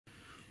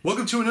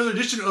Welcome to another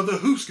edition of the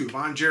Hoop Scoop.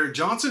 I'm Jarret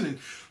Johnson, and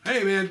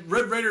hey, man,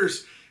 Red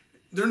Raiders,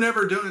 they're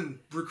never done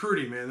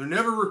recruiting, man. They're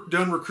never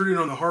done recruiting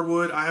on the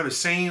hardwood. I have a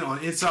saying on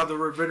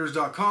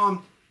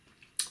InsideTheRedRaiders.com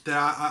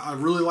that I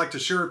really like to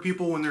share with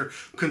people when they're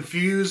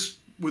confused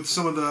with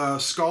some of the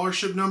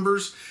scholarship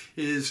numbers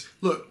is,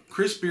 look,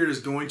 Chris Beard is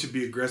going to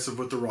be aggressive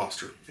with the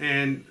roster.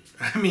 And,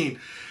 I mean,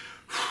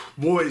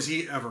 boy, is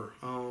he ever.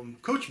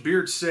 Coach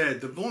Beard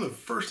said, one of the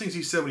first things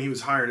he said when he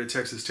was hired at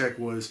Texas Tech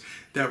was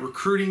that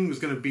recruiting was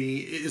going to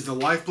is the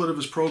lifeblood of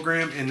his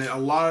program, and that a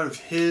lot of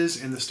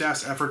his and the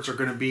staff's efforts are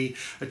going to be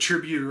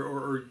attributed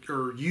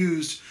or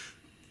used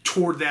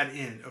toward that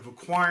end of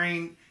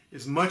acquiring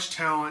as much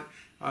talent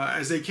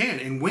as they can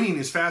and winning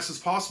as fast as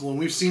possible. And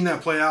we've seen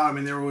that play out. I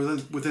mean, they were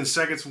within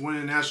seconds of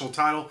winning a national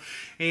title.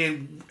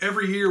 And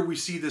every year we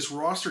see this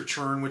roster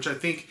churn, which I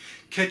think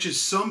catches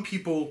some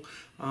people,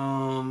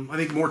 I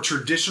think more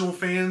traditional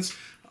fans,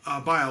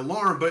 by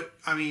alarm. But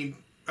I mean,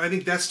 I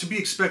think that's to be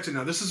expected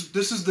now. This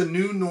is the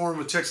new norm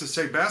with Texas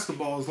Tech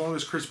basketball as long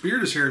as Chris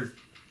Beard is here.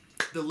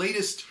 The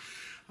latest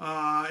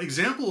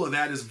example of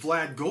that is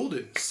Vlad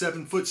Goldin,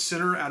 7-foot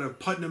center out of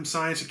Putnam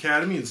Science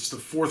Academy. It's the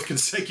fourth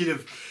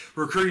consecutive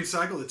recruiting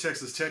cycle that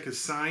Texas Tech has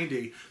signed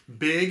a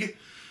big,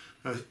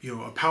 a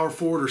power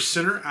forward or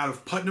center out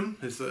of Putnam.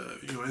 It's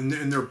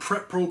in their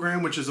prep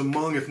program, which is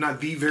among, if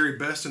not the very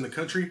best in the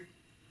country.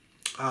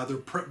 Their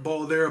prep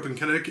ball there up in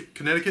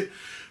Connecticut.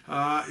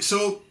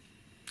 So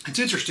it's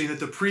interesting that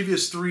the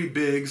previous three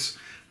bigs,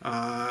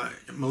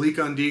 Malik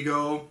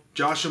Undigo,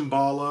 Josh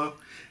Mbala,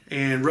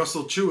 and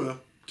Russell Chua,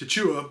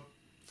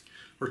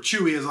 or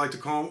Chewy as I like to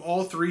call him,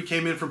 all three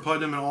came in from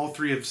Putnam and all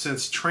three have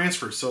since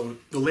transferred. So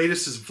the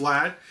latest is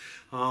Vlad.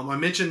 I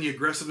mentioned the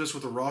aggressiveness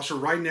with the roster.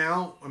 Right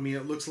now, I mean,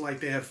 it looks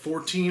like they have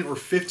 14 or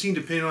 15,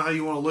 depending on how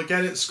you want to look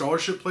at it,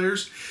 scholarship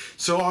players.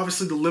 So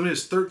obviously the limit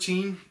is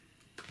 13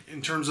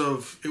 in terms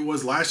of, it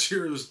was last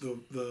year, it was the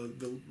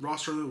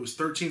roster that was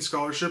 13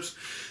 scholarships.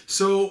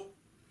 So,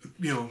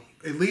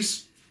 at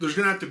least there's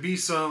going to have to be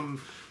some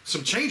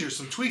changes,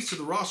 some tweaks to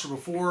the roster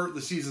before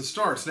the season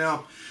starts.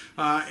 Now,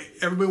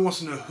 everybody wants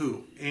to know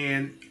who.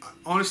 And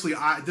honestly,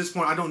 at this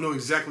point, I don't know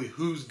exactly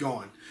who's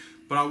gone.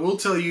 But I will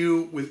tell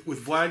you, with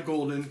Vlad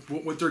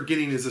Goldin, what they're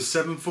getting is a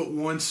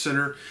 7'1"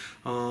 center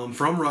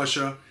from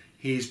Russia.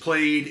 He's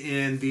played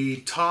in the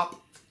top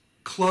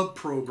club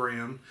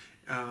program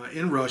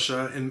in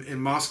Russia, in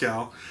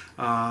Moscow,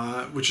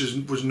 which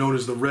was known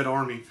as the Red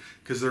Army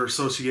because their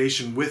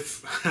association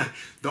with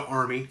the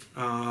Army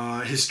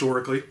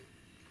historically.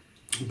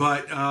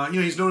 But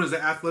he's known as the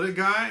athletic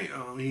guy.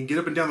 He can get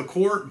up and down the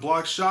court,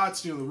 block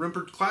shots.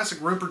 The classic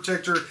rim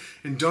protector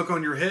and dunk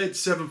on your head,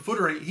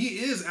 7-footer. He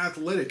is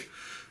athletic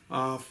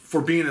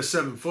for being a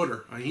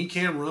 7-footer. He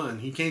can run.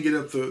 He can get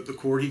up the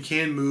court. He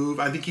can move.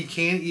 I think he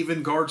can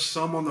even guard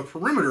some on the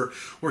perimeter,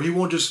 where he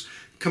won't just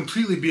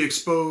completely be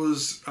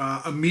exposed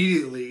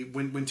immediately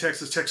when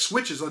Texas Tech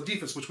switches on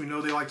defense, which we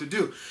know they like to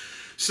do.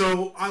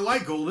 So I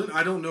like Goldin.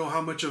 I don't know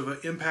how much of an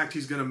impact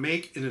he's going to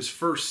make in his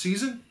first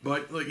season,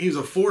 but he's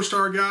a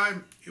 4-star guy.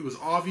 It was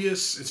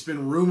obvious. It's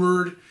been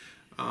rumored.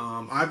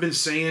 I've been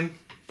saying,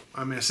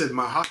 I said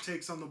my hot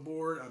takes on the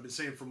board. I've been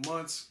saying for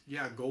months,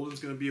 yeah,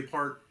 Goldin's going to be a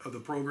part of the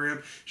program.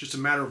 It's just a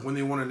matter of when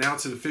they want to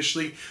announce it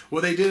officially.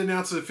 Well, they did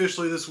announce it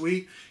officially this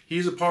week.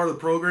 He's a part of the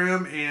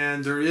program,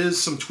 and there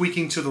is some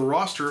tweaking to the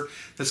roster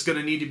that's going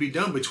to need to be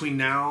done between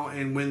now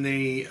and when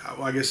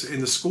I guess in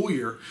the school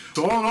year.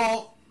 So all in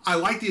all, I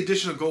like the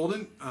addition of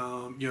Goldin.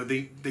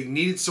 They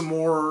needed some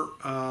more.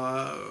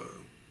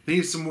 They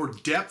needed some more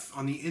depth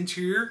on the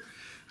interior.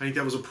 I think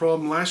that was a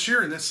problem last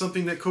year, and that's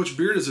something that Coach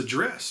Beard has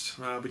addressed.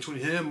 Between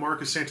him,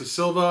 Marcus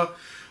Santasilva,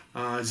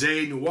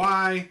 Zay Nuwai,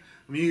 I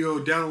mean, you go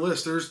down the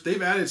list.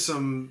 They've added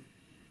some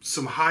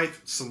height,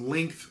 some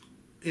length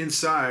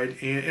inside,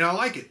 and I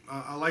like it.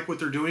 I like what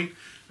they're doing.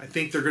 I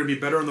think they're going to be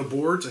better on the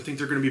boards. I think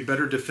they're going to be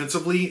better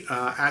defensively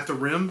at the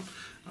rim.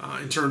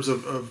 In terms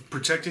of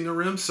protecting the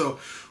rim. So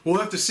we'll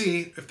have to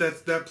see if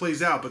that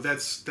plays out, but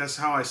that's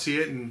how I see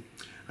it, and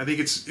I think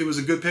it was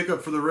a good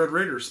pickup for the Red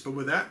Raiders. But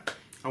with that,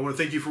 I want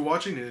to thank you for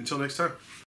watching, and until next time.